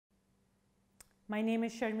My name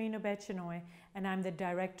is Sharmeen Obaid-Chinoy, and I'm the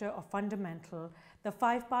director of Fundamental, the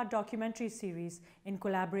 5-part documentary series in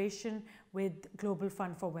collaboration with Global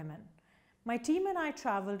Fund for Women. My team and I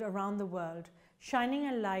traveled around the world, shining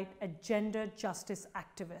a light at gender justice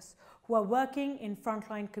activists who are working in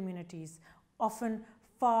frontline communities, often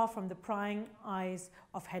far from the prying eyes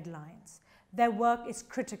of headlines. Their work is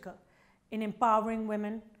critical in empowering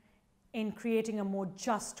women, in creating a more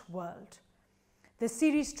just world. The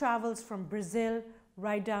series travels from Brazil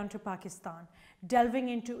right down to Pakistan, delving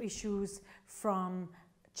into issues from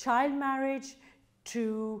child marriage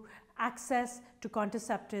to access to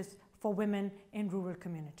contraceptives for women in rural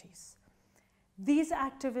communities. These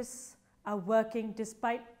activists are working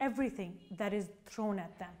despite everything that is thrown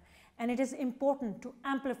at them, and it is important to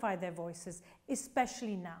amplify their voices,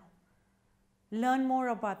 especially now. Learn more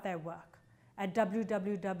about their work at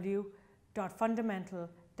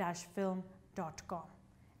www.fundamental-film.com.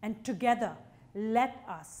 And together, let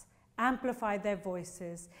us amplify their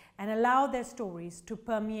voices and allow their stories to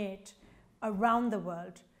permeate around the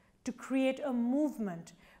world to create a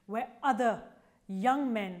movement where other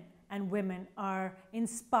young men and women are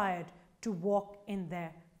inspired to walk in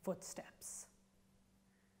their footsteps.